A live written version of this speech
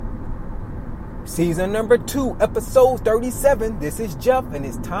Season number 2, episode 37. This is Jeff, and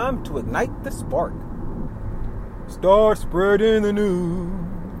it's time to ignite the spark. Start spreading the news.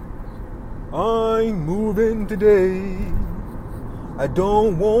 I'm moving today. I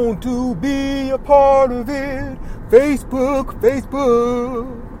don't want to be a part of it. Facebook.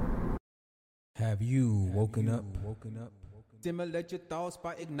 Have you woken up? Stimulate your thoughts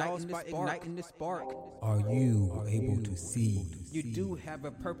by igniting the spark. Are you able to see? You do have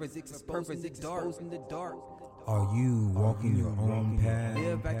a purpose, exposed in the dark. Are you walking your own path?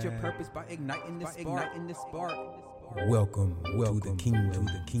 Live at your purpose by igniting the spark. Welcome to the kingdom.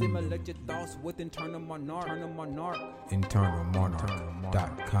 Stimulate your thoughts with Internal Monarch.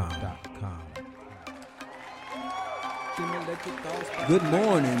 InternalMonarch.com. Good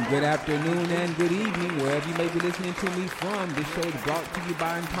morning, good afternoon, and good evening, wherever you may be listening to me from. This show is brought to you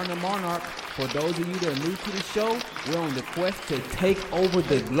by Internal Monarch. For those of you that are new to the show, we're on the quest to take over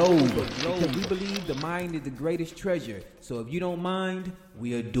the globe. Because we believe the mind is the greatest treasure. So if you don't mind,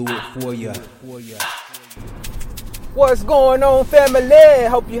 we'll do it for you. What's going on, family?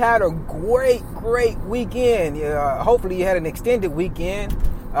 Hope you had a great weekend. Hopefully you had an extended weekend.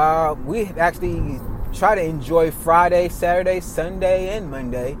 We actually try to enjoy Friday, Saturday, Sunday, and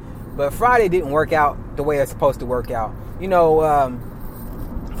Monday. But Friday didn't work out the way it's supposed to work out. You know,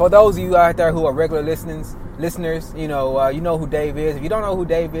 for those of you out there who are regular listeners, you know who Dave is. If you don't know who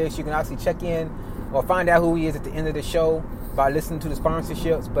Dave is, you can actually check in or find out who he is at the end of the show by listening to the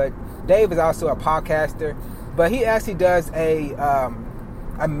sponsorships. But Dave is also a podcaster. But he actually does a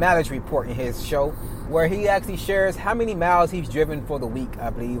mileage report in his show, where he actually shares how many miles he's driven for the week, I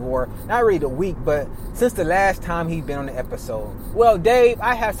believe, or not really the week, but since the last time he's been on the episode. Well, Dave,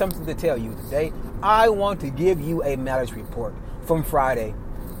 I have something to tell you today. I want to give you a mileage report from Friday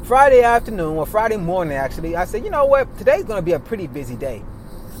afternoon, or Friday morning, actually. I said, you know what? Today's going to be a pretty busy day.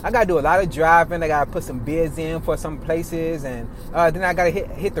 I got to do a lot of driving. I got to put some bids in for some places, and then I got to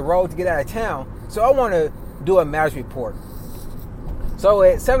hit the road to get out of town. So I want to do a mileage report. So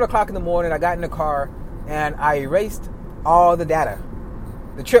at 7 o'clock in the morning, I got in the car and I erased all the data,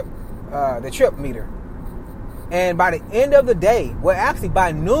 the trip meter. And by the end of the day, well, actually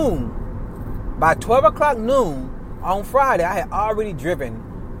by 12 o'clock noon on Friday, I had already driven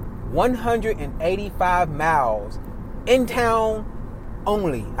 185 miles in town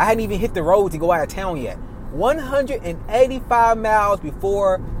only. I hadn't even hit the road to go out of town yet. 185 miles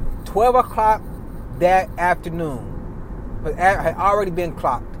before 12 o'clock that afternoon. But had already been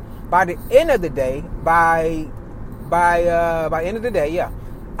clocked. By the end of the day, by end of the day,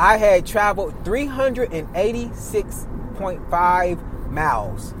 I had traveled 386.5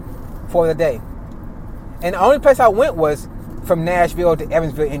 miles for the day. And the only place I went was from Nashville to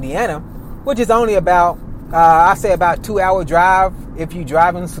Evansville, Indiana, which is only about, I say about 2-hour drive if you're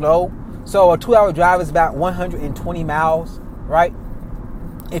driving slow. So a 2-hour drive is about 120 miles, right?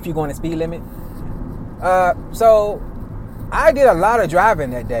 If you're going to speed limit. So I did a lot of driving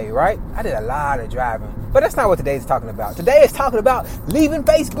that day, right? I did a lot of driving. But that's not what today is talking about. Today is talking about leaving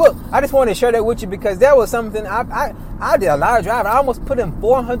Facebook. I just wanted to share that with you because that was something I did a lot of driving. I almost put in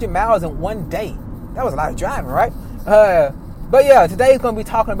 400 miles in one day. That was a lot of driving, right? But yeah, today is going to be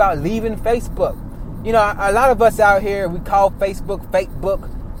talking about leaving Facebook. You know, a lot of us out here, we call Facebook Fakebook.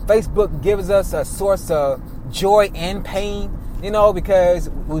 Facebook gives us a source of joy and pain, you know, because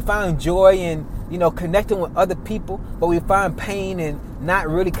we find joy in, you know, connecting with other people, but we find pain in not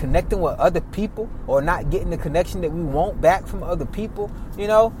really connecting with other people or not getting the connection that we want back from other people, you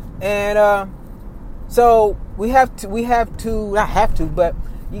know. And so we have to not have to, but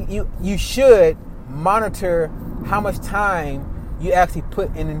you should monitor how much time you actually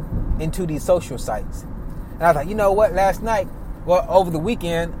put into these social sites. And I was like, you know what? Last night, well, over the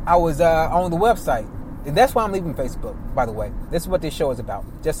weekend, I was on the website. And that's why I'm leaving Facebook, by the way. This is what this show is about,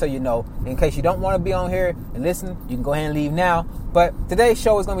 just so you know. In case you don't want to be on here and listen, you can go ahead and leave now. But today's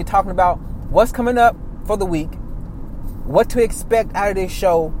show is going to be talking about what's coming up for the week, what to expect out of this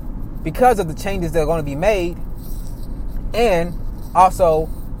show because of the changes that are going to be made, and also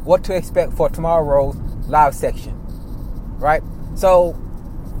what to expect for tomorrow's live section, right? So,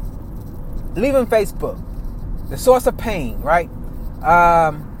 leaving Facebook, the source of pain, right?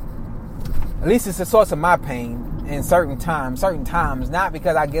 At least it's the source of my pain in certain times, not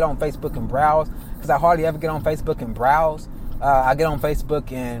because I get on Facebook and browse, because I hardly ever get on Facebook and browse. I get on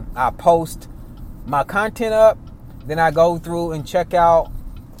Facebook and I post my content up, then I go through and check out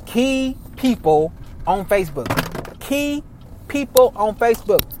key people on Facebook. Key people on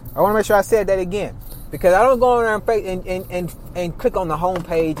Facebook. I want to make sure I said that again, because I don't go on there and click on the home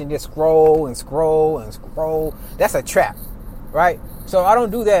page and just scroll. That's a trap, right? So I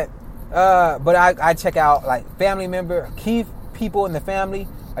don't do that But I check out like family member, key people in the family.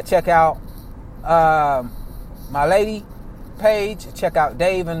 I check out my lady page, check out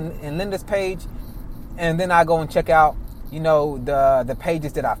Dave and Linda's page, and then I go and check out, the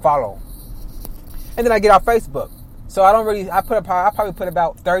pages that I follow. And then I get off Facebook. So I probably put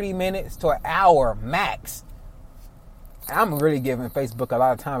about 30 minutes to an hour max. I'm really giving Facebook a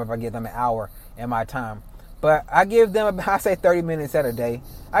lot of time if I give them an hour in my time. But I give them, I say 30 minutes out of a day.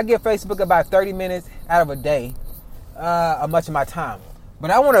 I give Facebook about 30 minutes out of a day, much of my time.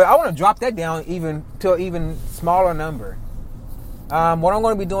 But I want to drop that down even to an even smaller number. What I'm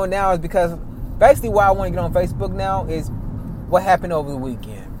going to be doing now is, because basically why I want to get on Facebook now is what happened over the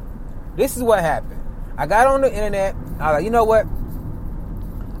weekend. This is what happened. I got on the internet. I was like, you know what?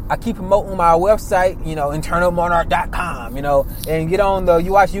 I keep promoting my website, internalmonarch.com, and get on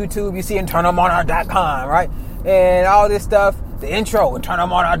you watch YouTube, you see internalmonarch.com, right? And all this stuff, the intro,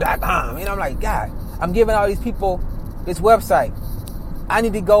 internalmonarch.com. I'm like, God, I'm giving all these people this website. I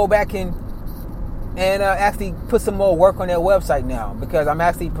need to go back and actually put some more work on that website now, because I'm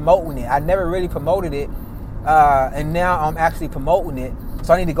actually promoting it. I never really promoted it, and now I'm actually promoting it.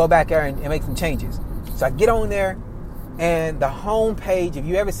 So I need to go back there and make some changes. So I get on there, and the home page, if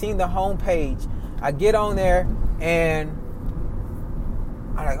you ever seen the home page, I get on there and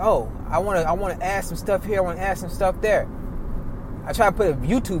I'm like, oh, I want to add some stuff here, I want to add some stuff there. I try to put a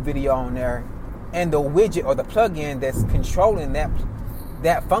YouTube video on there, and the widget or the plugin that's controlling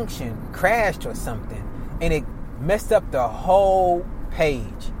that function crashed or something, and it messed up the whole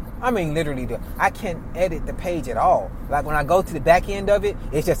page. I mean, literally, I can't edit the page at all. Like when I go to the back end of it,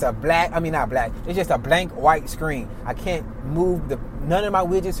 it's just it's just a blank white screen. I can't move none of my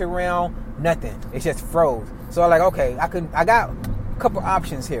widgets around, nothing. It's just froze. So I'm like, okay, I got a couple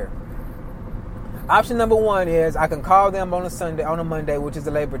options here. Option number one is I can call them on a Monday, which is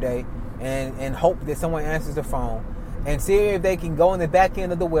the Labor Day, and hope that someone answers the phone and see if they can go on the back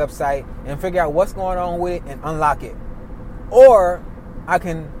end of the website and figure out what's going on with it and unlock it. Or I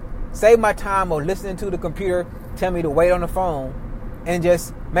can save my time of listening to the computer tell me to wait on the phone and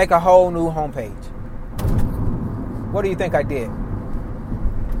just make a whole new homepage. What do you think I did?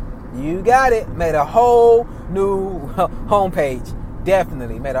 You got it. Made a whole new homepage.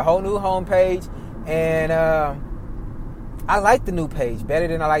 Definitely made a whole new homepage, and I like the new page better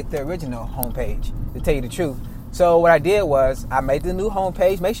than I like the original homepage, to tell you the truth. So what I did was I made the new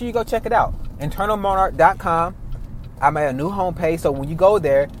homepage. Make sure you go check it out. internalmonarch.com. I made a new homepage, so when you go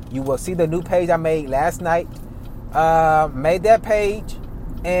there, you will see the new page I made last night. Made that page,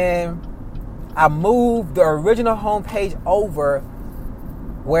 and I moved the original homepage over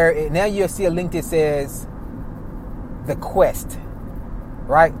where now you'll see a link that says The Quest,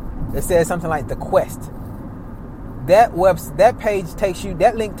 right? It says something like The Quest. That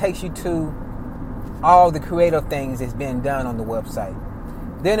link takes you to all the creative things that's been done on the website.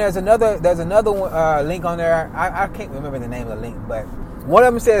 Then there's another link on there. I can't remember the name of the link, but one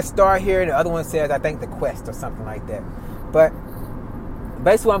of them says Start Here, and the other one says, I think, The Quest or something like that. But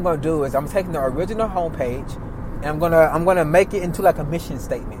basically what I'm going to do is I'm taking the original homepage, and I'm gonna make it into like a mission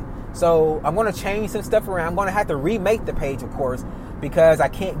statement. So I'm going to change some stuff around. I'm going to have to remake the page, of course, because I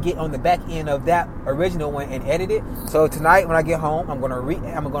can't get on the back end of that original one and edit it. So tonight when I get home, I'm going to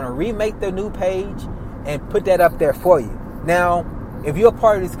remake the new page and put that up there for you. Now, if you're a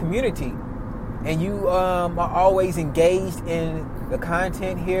part of this community and you are always engaged in the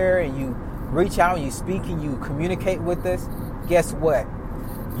content here, and you reach out and you speak and you communicate with us, guess what?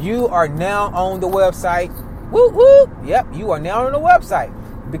 You are now on the website. Whoop, whoop. Yep, you are now on the website.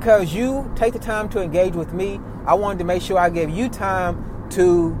 Because you take the time to engage with me, I wanted to make sure I gave you time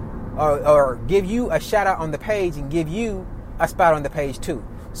to, or give you a shout out on the page and give you a spot on the page too.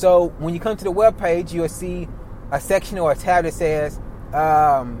 So when you come to the web page, you'll see a section or a tab that says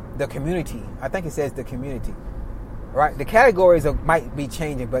the community. I think it says the community, right? The categories might be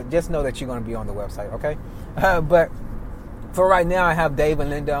changing, but just know that you're going to be on the website, okay? But for right now, I have Dave and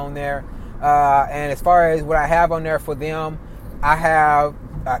Linda on there. And as far as what I have on there for them, I have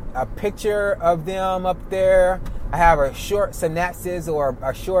a picture of them up there. I have a short synopsis or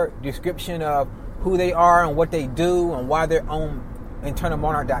a short description of who they are and what they do and why they're on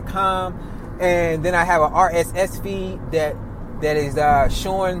internalmonarch.com. And then I have an RSS feed that is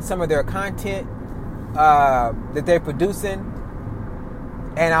showing some of their content that they're producing.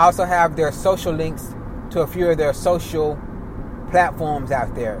 And I also have their social links to a few of their social platforms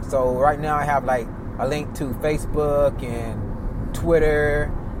out there. So right now I have like a link to Facebook and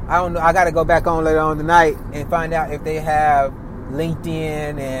Twitter. I don't know. I got to go back on later on tonight and find out if they have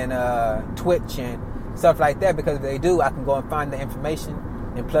LinkedIn and Twitch and stuff like that. Because if they do, I can go and find the information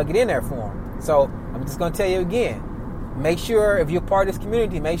and plug it in there for them. So I'm just going to tell you again, make sure if you're part of this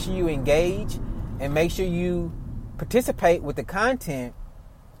community, make sure you engage and make sure you participate with the content.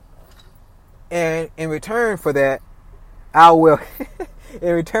 And in return for that, I will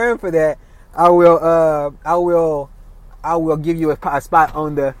give you a spot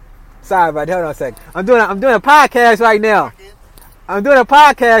on the side. But hold on a second. I'm doing a podcast right now.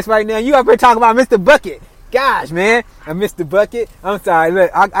 You up here talking about Mr. Bucket. Gosh, man, I missed the bucket. I'm sorry. Look,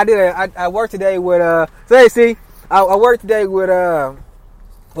 I worked today with I worked today with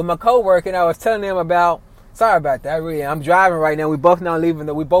my coworker, and I was telling them about. Sorry about that. I'm driving right now. We both leaving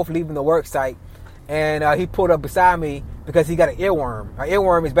the work site, and he pulled up beside me because he got an earworm. An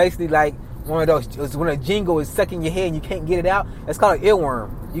earworm is basically like one of those when a jingle is stuck in your head and you can't get it out. It's called an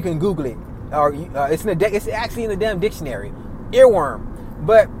earworm. You can Google it, or it's actually in the damn dictionary. Earworm,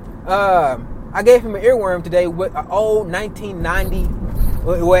 but I gave him an earworm today with an old 1990,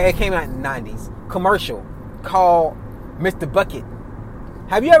 well, it came out in the 90s, commercial called Mr. Bucket.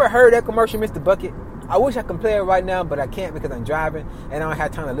 Have you ever heard that commercial, Mr. Bucket? I wish I could play it right now, but I can't because I'm driving and I don't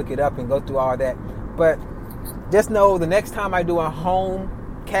have time to look it up and go through all that. But just know the next time I do a home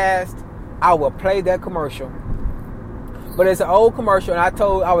cast, I will play that commercial. But it's an old commercial, and I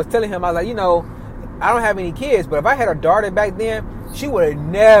was telling him, I was like, I don't have any kids, but if I had a daughter back then, she would have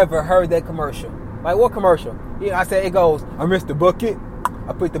never heard that commercial. Like, what commercial? I said, it goes, I missed the bucket.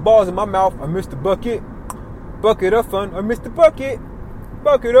 I put the balls in my mouth. I missed the bucket. Bucket of fun. I missed the bucket.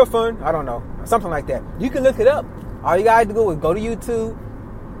 Bucket of fun. I don't know. Something like that. You can look it up. All you got to do is go to YouTube,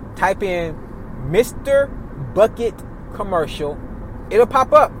 type in Mr. Bucket commercial. It'll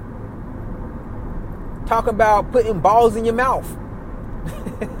pop up. Talk about putting balls in your mouth.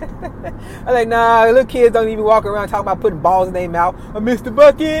 I'm like, nah, little kids don't even walk around talking about putting balls in their mouth. I missed the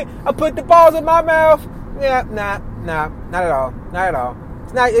bucket. I put the balls in my mouth. Yeah, nah, not at all. Not at all.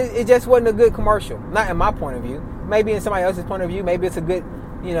 It just wasn't a good commercial. Not in my point of view. Maybe in somebody else's point of view. Maybe it's a good,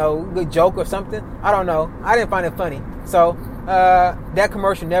 good joke or something. I don't know. I didn't find it funny. So that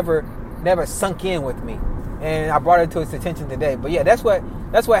commercial never sunk in with me, and I brought it to its attention today. But yeah, that's what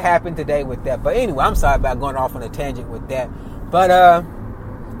happened today with that. But anyway, I'm sorry about going off on a tangent with that. But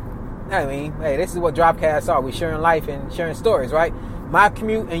I mean, hey, this is what Dropcasts are. We're sharing life and sharing stories, right? My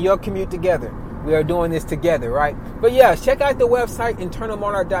commute and your commute together. We are doing this together, right? But yeah, check out the website,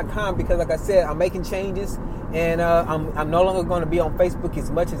 internalmonarch.com, because like I said, I'm making changes, and I'm no longer going to be on Facebook as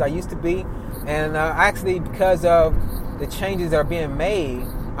much as I used to be. And actually, because of the changes that are being made,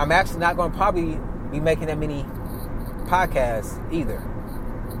 I'm actually not going to probably be making that many podcasts either.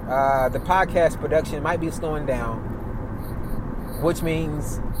 The podcast production might be slowing down, which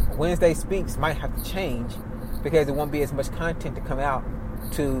means Wednesday Speaks might have to change because there won't be as much content to come out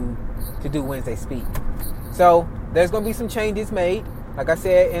to do Wednesday Speak. So there's going to be some changes made. Like I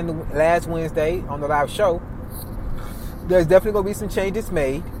said in the last Wednesday on the live show, there's definitely going to be some changes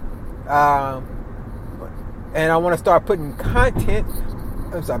made. And I want to start putting content.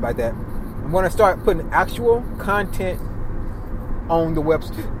 I'm sorry about that. I'm going to start putting actual content on the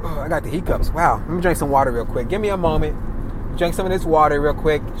website. Oh, I got the hiccups. Wow. Let me drink some water real quick. Give me a moment. Drink some of this water real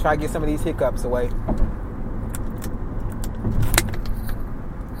quick. Try to get some of these hiccups away.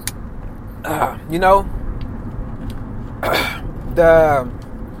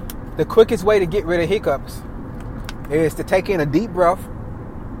 The quickest way to get rid of hiccups is to take in a deep breath,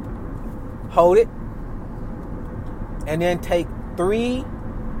 hold it, and then take 3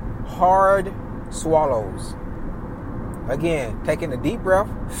 hard swallows. Again, take in a deep breath,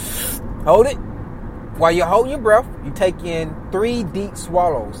 hold it. While you're holding your breath, you take in 3 deep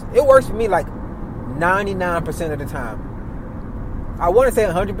swallows. It works for me like 99% of the time. I want to say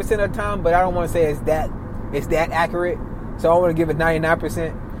 100% of the time, but I don't want to say it's that accurate. So I want to give it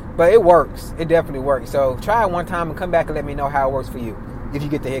 99%. But it works. It definitely works. So try it one time and come back and let me know how it works for you if you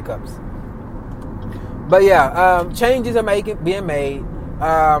get the hiccups. But yeah, changes are being made.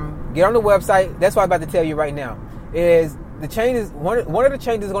 Get on the website. That's what I'm about to tell you right now. Is the changes? One of the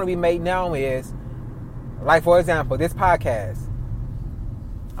changes that's going to be made now is, like for example, this podcast.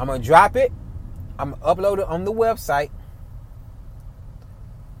 I'm going to drop it. I'm going to upload it on the website.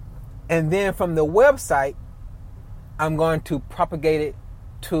 And then from the website, I'm going to propagate it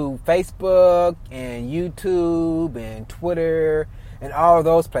to Facebook and YouTube and Twitter and all of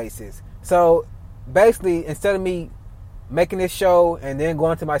those places. So basically, instead of me making this show and then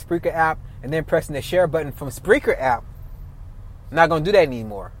going to my Spreaker app and then pressing the share button from Spreaker app, I'm not going to do that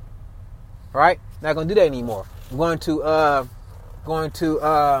anymore. All right? Not going to do that anymore. I'm going to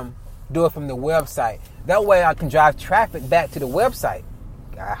do it from the website. That way I can drive traffic back to the website.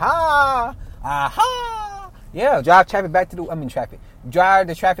 Aha! Yeah, drive drive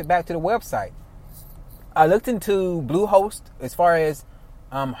the traffic back to the website. I looked into Bluehost as far as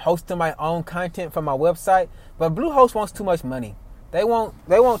hosting my own content from my website, but Bluehost wants too much money. They want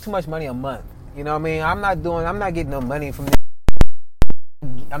too much money a month. You know what I mean? I'm not getting no money from this.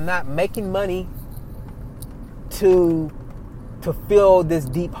 I'm not making money to fill this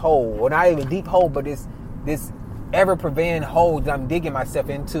deep hole, or not even deep hole, but this ever-prevailing hole that I'm digging myself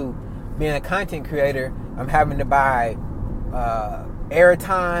into. Being a content creator, I'm having to buy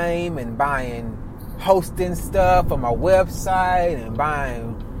airtime and buying hosting stuff on my website and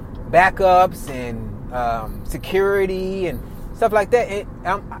buying backups and security and stuff like that. And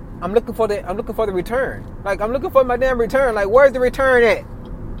I'm looking for the return. Like, I'm looking for my damn return. Like, where's the return at?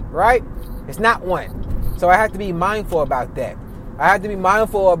 Right? It's not one. So I have to be mindful about that. I have to be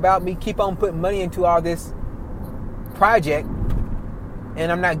mindful about me keep on putting money into all this project,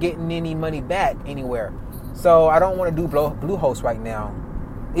 and I'm not getting any money back anywhere. So I don't want to do Bluehost right now,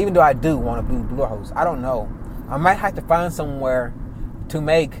 even though I do want to do Bluehost. I don't know. I might have to find somewhere to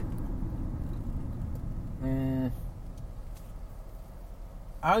make.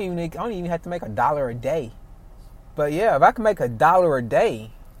 I don't even have to make $1 a day. But yeah, if I can make $1 a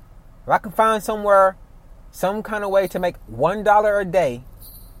day, if I can find somewhere, some kind of way to make $1 a day,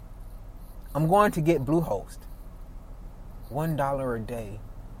 I'm going to get Bluehost. $1 a day.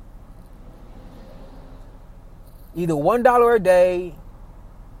 Either $1 a day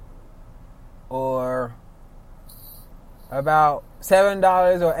or about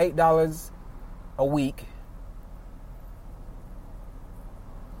 $7 or $8 a week.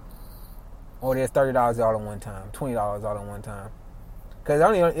 Or there's $30 all at one time, $20 all at one time. Because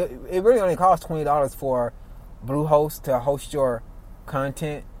it really only costs $20 for Bluehost to host your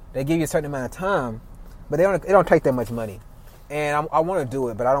content. They give you a certain amount of time, but it don't take that much money. And I want to do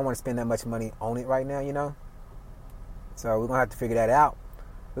it, but I don't want to spend that much money on it right now, you know. So we're going to have to figure that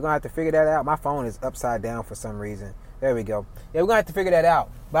out. My phone is upside down for some reason. There we go. Yeah, we're going to have to figure that out.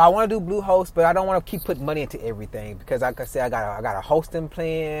 But I want to do Bluehost, but I don't want to keep putting money into everything. Because like I said, I got a hosting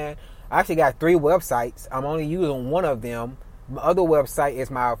plan. I actually got 3 websites. I'm only using one of them. My other website is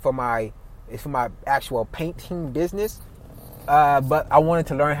for my actual painting business. But I wanted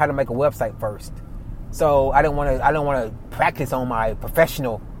to learn how to make a website first. So I don't want to practice on my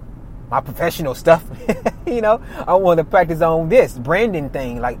professional stuff. You know, I want to practice on this branding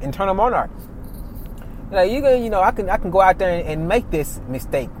thing, like Internal Monarch. Like, I can go out there and make this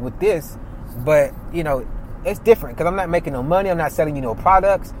mistake with this, but it's different because I'm not making no money. I'm not selling you no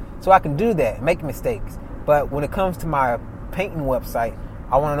products, so I can do that, make mistakes. But when it comes to my painting website,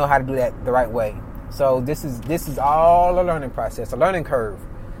 I want to know how to do that the right way. So this is all a learning process, a learning curve.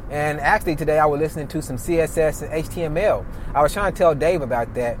 And actually today I was listening to some CSS and HTML. I was trying to tell Dave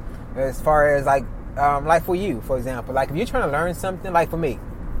about that as far as like for you, for example. Like if you're trying to learn something, like for me,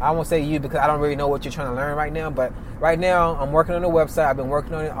 I won't say you because I don't really know what you're trying to learn right now. But right now I'm working on the website. I've been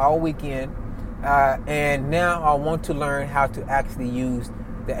working on it all weekend. And now I want to learn how to actually use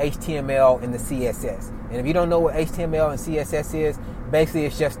the HTML and the CSS. And if you don't know what HTML and CSS is, basically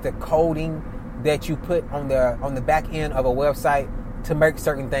it's just the coding that you put on the back end of a website to make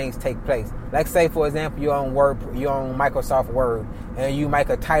certain things take place. Like say for example, you're on Microsoft Word and you make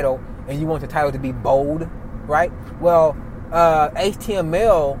a title and you want the title to be bold, right? Well,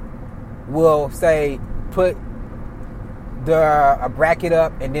 HTML will say put a bracket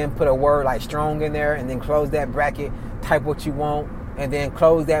up and then put a word like strong in there and then close that bracket, type what you want, and then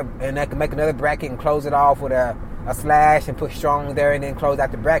close that, and I can make another bracket and close it off with a slash and put strong there and then close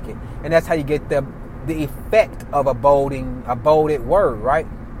out the bracket. And that's how you get the effect of a bolded word, right?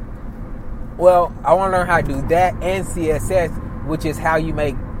 Well, I want to learn how to do that and CSS, which is how you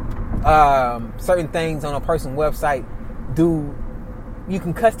make certain things on a person's website you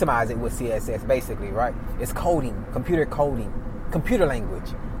can customize it with CSS basically, right? It's coding, computer language.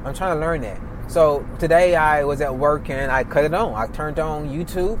 I'm trying to learn that. So today I was at work and I cut it on. I turned on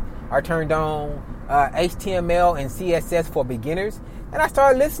YouTube. I turned on HTML and CSS for beginners, and I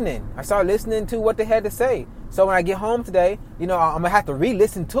started listening. I started listening to what they had to say. So when I get home today, I'm gonna have to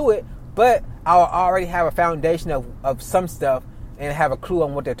re-listen to it, but I'll already have a foundation of some stuff and have a clue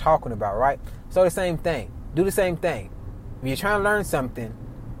on what they're talking about, right? So the same thing. Do the same thing. If you're trying to learn something,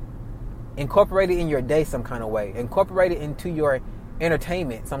 incorporate it in your day some kind of way. Incorporate it into your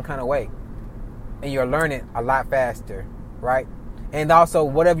entertainment some kind of way. And you'll learn it a lot faster, right? And also,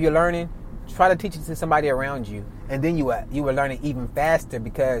 whatever you're learning, try to teach it to somebody around you. And then you will learn it even faster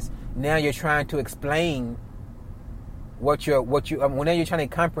because now you're trying to explain now you're trying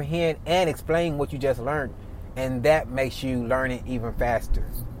to comprehend and explain what you just learned. And that makes you learn it even faster.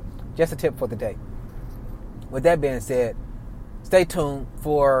 Just a tip for the day. With that being said, stay tuned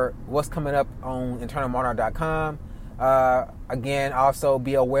for what's coming up on internalmonarch.com. Again, also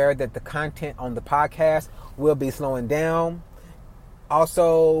be aware that the content on the podcast will be slowing down.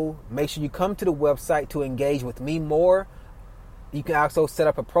 Also, make sure you come to the website to engage with me more. You can also set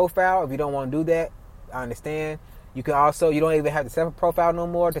up a profile if you don't want to do that. I understand. You can also, you don't even have to set up a profile no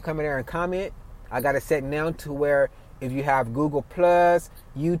more to come in there and comment. I got it set now to where if you have Google Plus,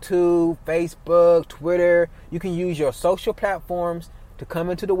 YouTube, Facebook, Twitter, you can use your social platforms to come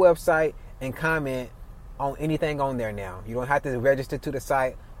into the website and comment on anything on there now. You don't have to register to the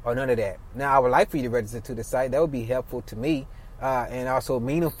site or none of that. Now, I would like for you to register to the site. That would be helpful to me and also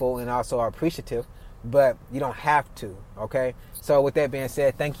meaningful and also appreciative, but you don't have to, okay? So with that being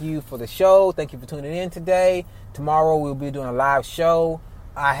said, thank you for the show. Thank you for tuning in today. Tomorrow we'll be doing a live show.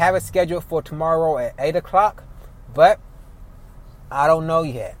 I have it scheduled for tomorrow at 8 o'clock, but I don't know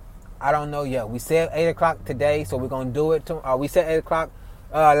yet. We said 8 o'clock today, so we're going to do it. We said 8 o'clock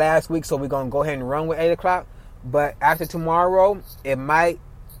last week, so we're going to go ahead and run with 8 o'clock. But after tomorrow, there might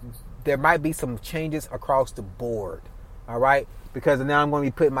be some changes across the board, all right? Because now I'm going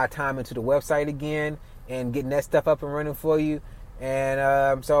to be putting my time into the website again and getting that stuff up and running for you.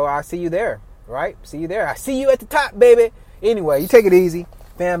 And so I'll see you there, right? See you there. I see you at the top, baby. Anyway, you take it easy,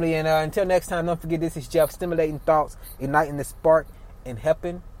 family. And until next time, don't forget, this is Jeff, stimulating thoughts, igniting the spark, and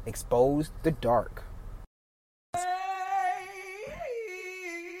helping expose the dark.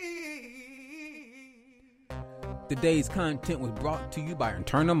 Today's content was brought to you by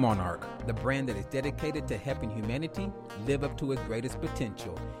Internal Monarch, the brand that is dedicated to helping humanity live up to its greatest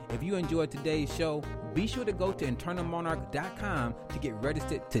potential. If you enjoyed today's show, be sure to go to internalmonarch.com to get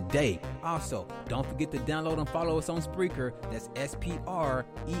registered today. Also, don't forget to download and follow us on Spreaker. That's Spreaker.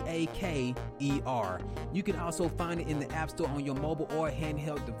 You can also find it in the App Store on your mobile or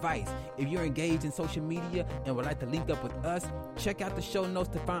handheld device. If you're engaged in social media and would like to link up with us, check out the show notes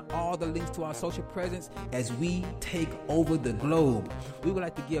to find all the links to our social presence as we take over the globe. We would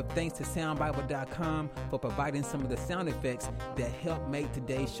like to give thanks to soundbible.com for providing some of the sound effects that help make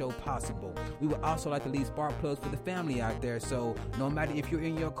today's show possible. We would also like to leave spark plugs for the family out there, so no matter if you're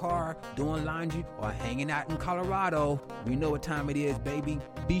in your car, doing laundry, or hanging out in Colorado, we know what time it is, baby.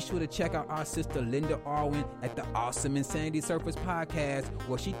 Be sure to check out our sister Linda Arwin at the Awesome Insanity Surface podcast,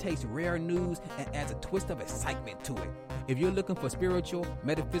 where she takes rare news and adds a twist of excitement to it. If you're looking for spiritual,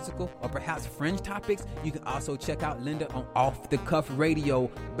 metaphysical, or perhaps fringe topics, you can also check out Linda on Off the Cuff Radio,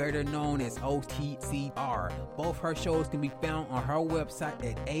 better known as OTCR. Both her shows can be found on her website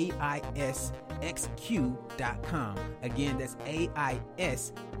at AISXQ.com. Again, that's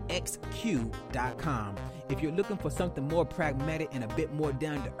AISXQ.com. If you're looking for something more pragmatic and a bit more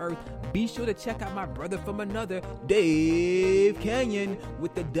down to earth, be sure to check out my brother from another, Dave Canyon,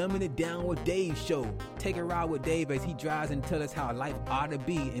 with the Dumbing It Down with Dave show. Take a ride with Dave as he drives and tells us how life ought to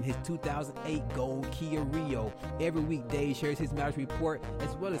be in his 2008 gold Kia Rio. Every week, Dave shares his marriage report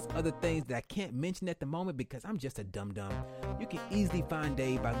as well as other things that I can't mention at the moment because I'm just a dum-dum. You can easily find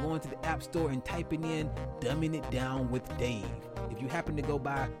Dave by going to the App Store and typing in Dumbing It Down with Dave. If you happen to go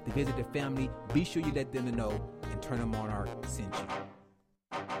by to visit the family, be sure you let them know Internal Monarch sent you.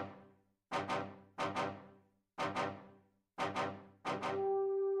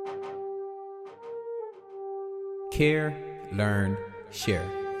 Care, learn, share.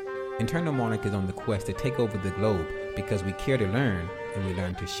 Internal Monarch is on the quest to take over the globe because we care to learn and we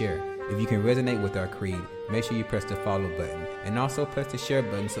learn to share. If you can resonate with our creed, make sure you press the follow button and also press the share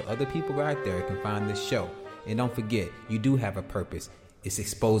button so other people out there can find this show. And don't forget, you do have a purpose. It's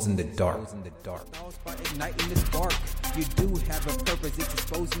exposing the dark. Igniting the spark. You do have a purpose. It's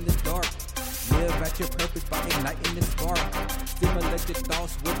exposing the dark. Live at your purpose by igniting the spark. Stimulate your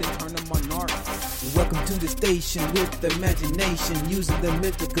thoughts with Internal Monarch. Welcome to the station with imagination, using the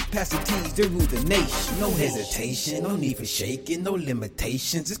mental capacities to rule the nation. No hesitation, no need for shaking, no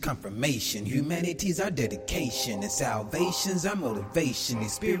limitations. It's confirmation. Humanity's our dedication, and salvation's our motivation.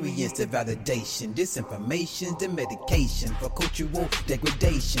 Experience the validation. Disinformation's the medication for cultural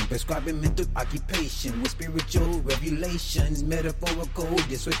degradation. Prescribing mental occupation with spiritual revelations, metaphorical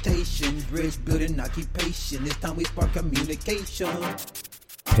dissertations, bridge building occupation. It's time we spark communication.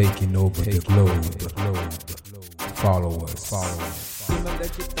 Taking over the globe. Follow us.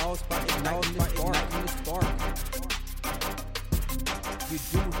 Stimulate your thoughts by igniting the spark. You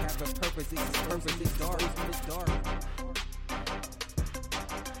do have a purpose. It's dark.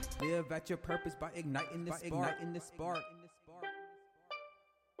 Live at your purpose by igniting the spark.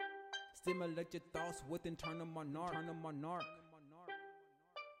 Stimulate your thoughts with Internal Monarch.